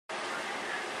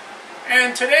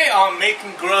And today I'm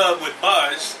making grub with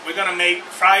Buzz. We're going to make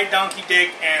fried donkey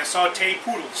dick and sauteed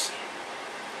poodles.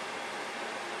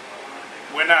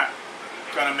 We're not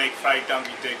going to make fried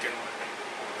donkey dick and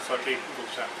sauteed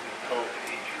poodles. Oh.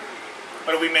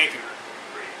 What are we making?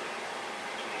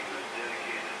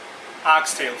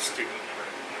 Oxtail stew.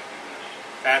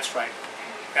 That's right.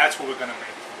 That's what we're going to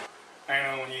make. I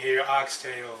know when you hear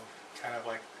oxtail, kind of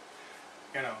like,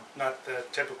 you know, not the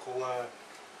typical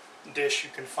dish you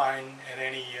can find at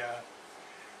any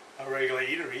regular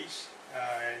eateries.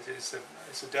 It's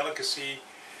a delicacy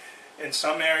in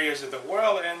some areas of the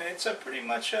world, and it's a pretty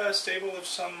much a staple of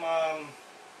some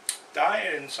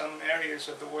diet in some areas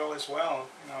of the world as well.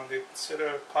 You know, they consider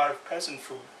it part of peasant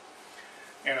food.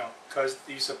 You know, because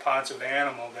these are parts of the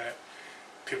animal that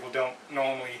people don't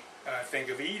normally think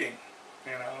of eating.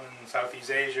 You know, in Southeast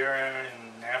Asia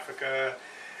and Africa,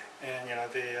 and you know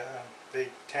they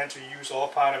tend to use all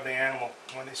part of the animal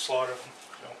when they slaughter them.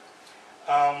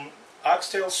 So,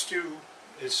 oxtail stew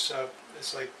is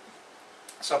like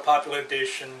it's a popular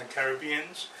dish in the Caribbean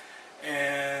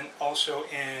and also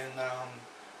in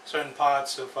certain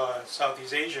parts of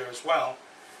Southeast Asia as well.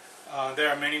 There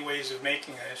are many ways of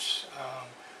making this.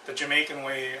 The Jamaican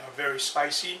way are very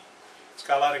spicy. It's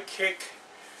got a lot of kick.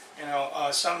 You know,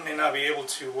 some may not be able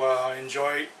to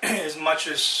enjoy as much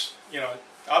as, you know,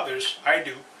 others. I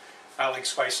do. I like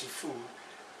spicy food.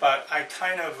 But I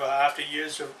kind of, after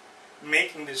years of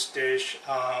making this dish,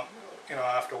 you know,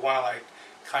 after a while I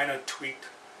kind of tweaked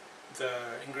the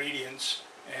ingredients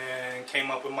and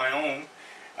came up with my own.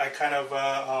 I kind of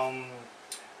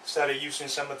started using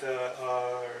some of the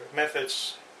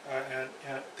methods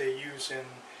they use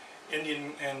in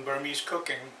Indian and Burmese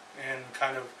cooking and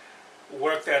kind of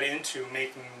work that into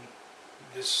making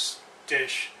this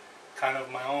dish kind of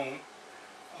my own.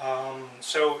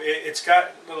 So it's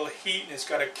got a little heat and it's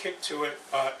got a kick to it,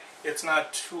 but it's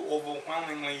not too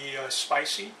overwhelmingly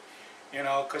spicy, you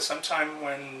know, because sometimes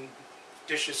when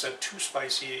dishes are too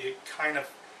spicy, it kind of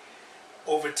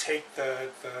overtake the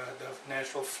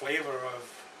natural flavor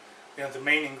of, you know, the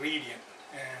main ingredient,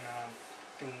 and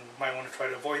you might want to try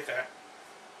to avoid that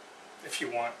if you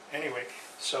want. Anyway,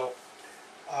 so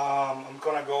I'm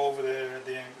going to go over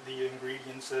the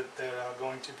ingredients that are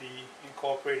going to be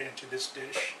incorporated into this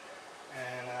dish,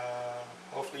 and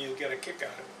hopefully you'll get a kick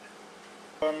out of it.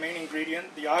 Our main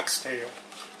ingredient, the oxtail.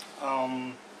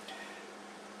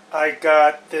 I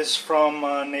got this from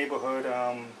a neighborhood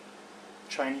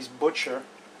Chinese butcher.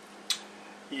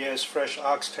 He has fresh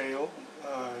oxtail.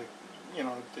 You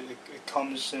know, it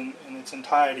comes in its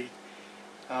entirety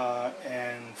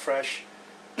and fresh.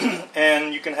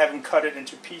 And you can have him cut it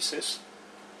into pieces.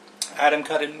 I had him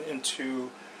cut it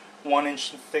into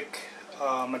 1-inch thick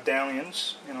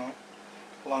medallions, you know,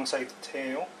 alongside the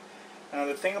tail. Now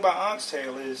the thing about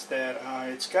oxtail is that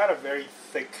it's got a very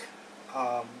thick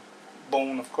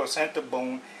bone, of course, center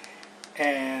bone,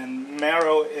 and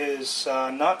marrow is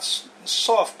not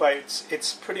soft, but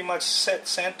it's pretty much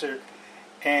centered,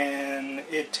 and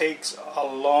it takes a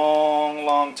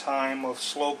long time of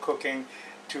slow cooking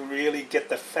to really get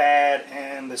the fat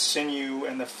and the sinew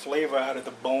and the flavor out of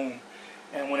the bone.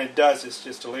 And when it does, it's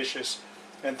just delicious.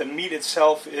 And the meat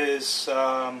itself is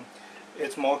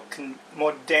it's more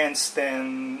dense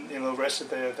than, you know, the rest of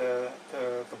the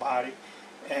body,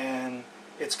 and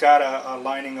it's got a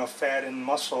lining of fat and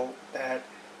muscle that,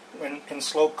 when in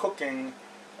slow cooking,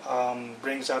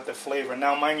 brings out the flavor.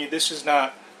 Now, mind you, this is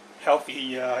not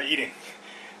healthy eating.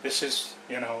 This is,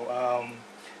 you know,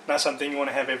 not something you want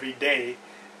to have every day.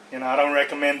 You know, I don't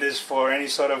recommend this for any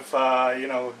sort of, you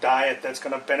know, diet that's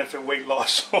going to benefit weight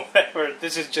loss or whatever.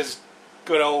 This is just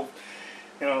good old,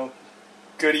 you know,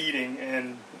 good eating.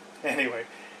 And anyway,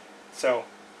 so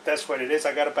that's what it is.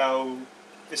 I got about,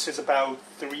 this is about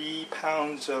 3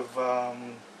 pounds of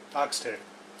oxtail.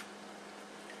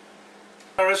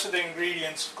 The rest of the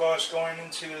ingredients, of course, going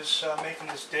into this, making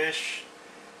this dish,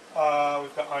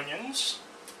 we've got onions.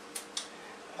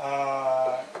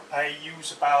 I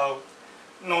use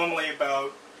normally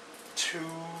about 2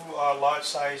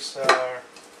 large-sized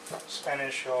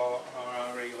Spanish or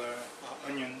regular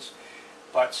onions,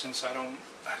 but since I didn't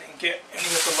get any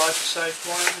of the larger-sized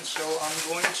ones, so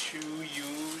I'm going to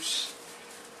use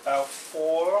about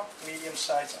 4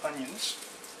 medium-sized onions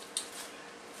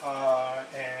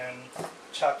and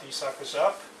chop these suckers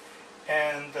up.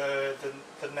 And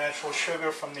the natural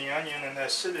sugar from the onion and the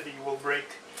acidity will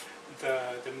break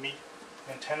the meat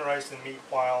and tenderize the meat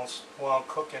while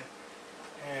cooking.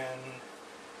 And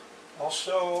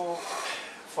also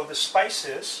for the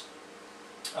spices,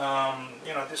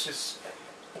 you know, this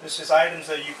is items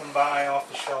that you can buy off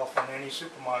the shelf in any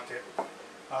supermarket.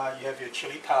 You have your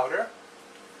chili powder.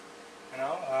 You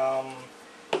know,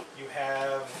 you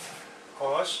have, of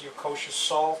course, your kosher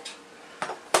salt,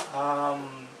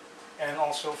 and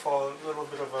also for a little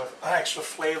bit of an extra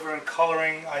flavor and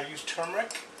coloring, I use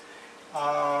turmeric,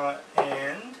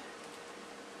 and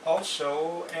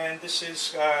also, and this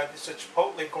is a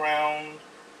chipotle ground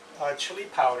chili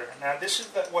powder. Now, this is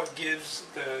what gives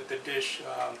the dish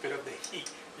a bit of the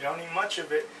heat. You don't need much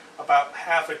of it. About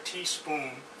half a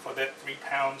teaspoon for that 3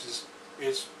 pounds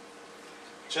is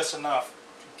just enough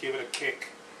to give it a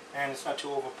kick, and it's not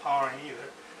too overpowering either.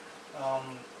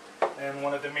 And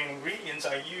one of the main ingredients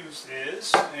I use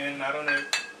is, and I don't know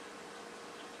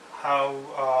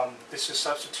how this is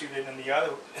substituted in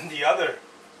the other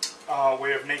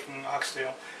way of making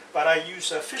oxtail, but I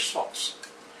use fish sauce.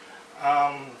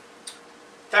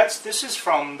 This is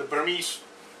from the Burmese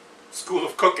school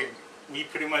of cooking. We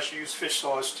pretty much use fish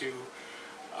sauce to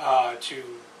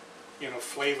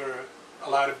flavor a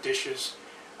lot of dishes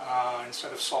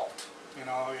instead of salt. You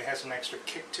know, it has an extra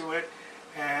kick to it,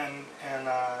 and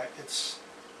it's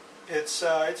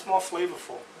more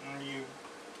flavorful. And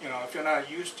you know, if you're not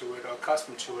used to it or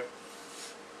accustomed to it,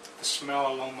 the smell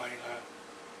alone might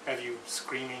have you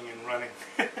screaming and running.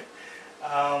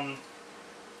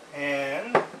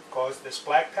 And of course, this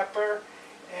black pepper,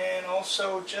 and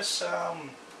also just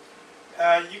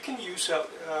you can use a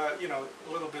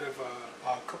little bit of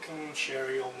cooking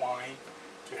sherry or wine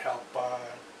to help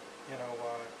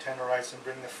tenderize and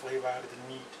bring the flavor out of the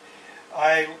meat.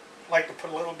 I like to put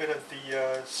a little bit of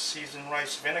the seasoned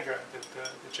rice vinegar,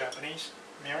 the Japanese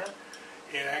mirror.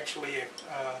 It actually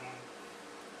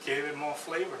gave it more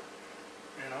flavor,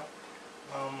 you know.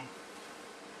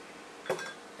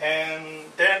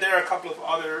 And then there are a couple of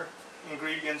other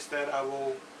ingredients that I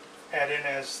will add in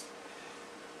as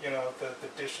the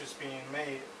dish is being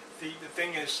made. The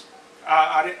thing is,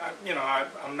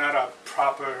 I'm not a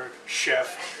proper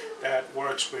chef that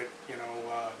works with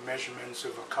measurements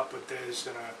of a cup of this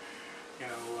and a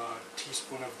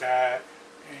teaspoon of that.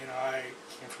 I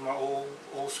came from an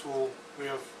old school way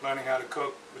of learning how to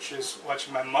cook, which is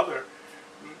watching my mother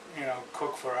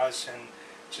cook for us and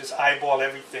just eyeball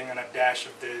everything and a dash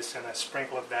of this and a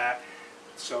sprinkle of that.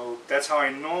 So that's how I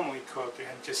normally cook,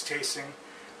 and just tasting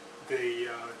the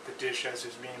dish as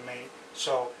it's being made.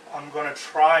 So I'm going to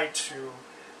try to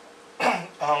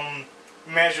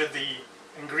measure the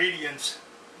ingredients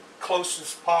close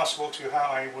as possible to how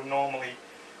I would normally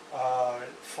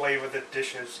flavor the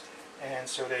dishes, and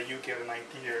so that you get an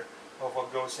idea of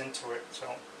what goes into it.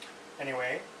 So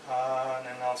anyway, and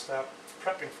then I'll start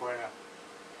prepping for it now.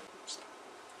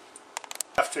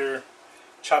 After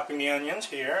chopping the onions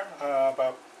here,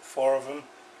 about 4 of them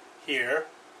here.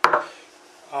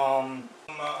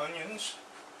 Onions.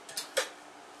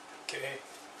 Okay.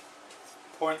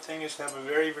 Important thing is to have a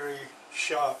very, very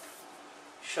sharp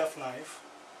chef knife.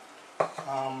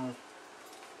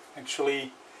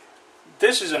 Actually,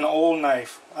 this is an old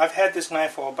knife. I've had this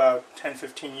knife for about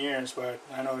 10-15 years, but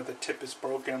I know the tip is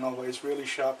broken and all, but it's really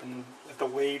sharp, and the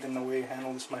weight and the way it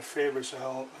handles is my favorite,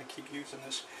 so I keep using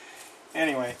this.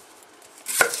 Anyway.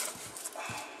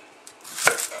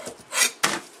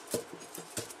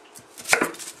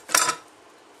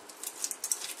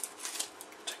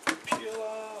 Take the peel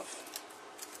off.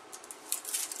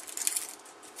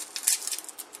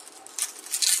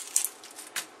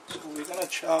 So we're gonna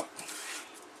chop.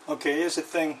 Okay, here's the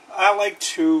thing. I like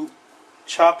to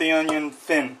chop the onion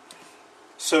thin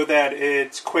so that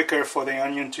it's quicker for the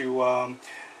onion to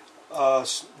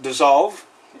dissolve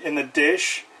in the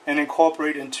dish and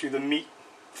incorporate into the meat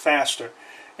faster.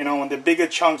 When the bigger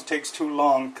chunks takes too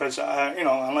long, because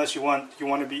unless you want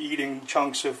to be eating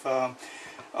chunks of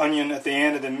onion at the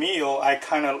end of the meal, I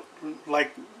kind of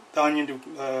like the onion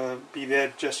to be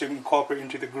there just to incorporate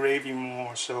into the gravy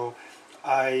more. So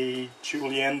I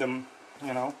julienne them,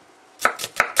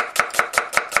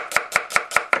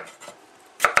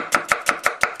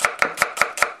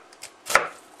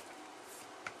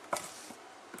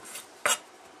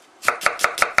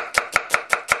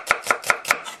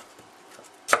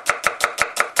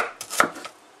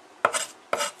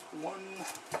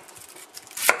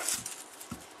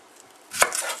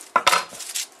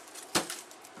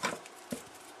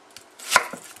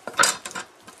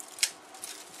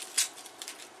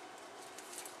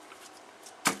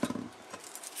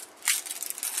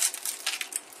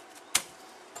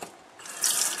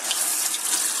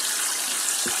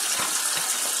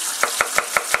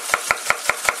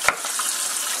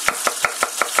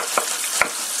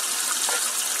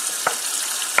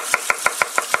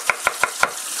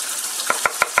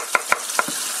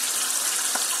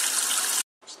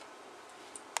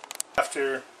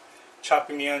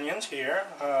 chopping the onions here,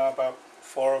 about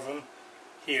 4 of them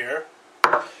here.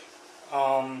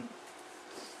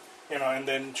 You know, and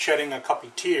then shedding a couple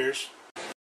tears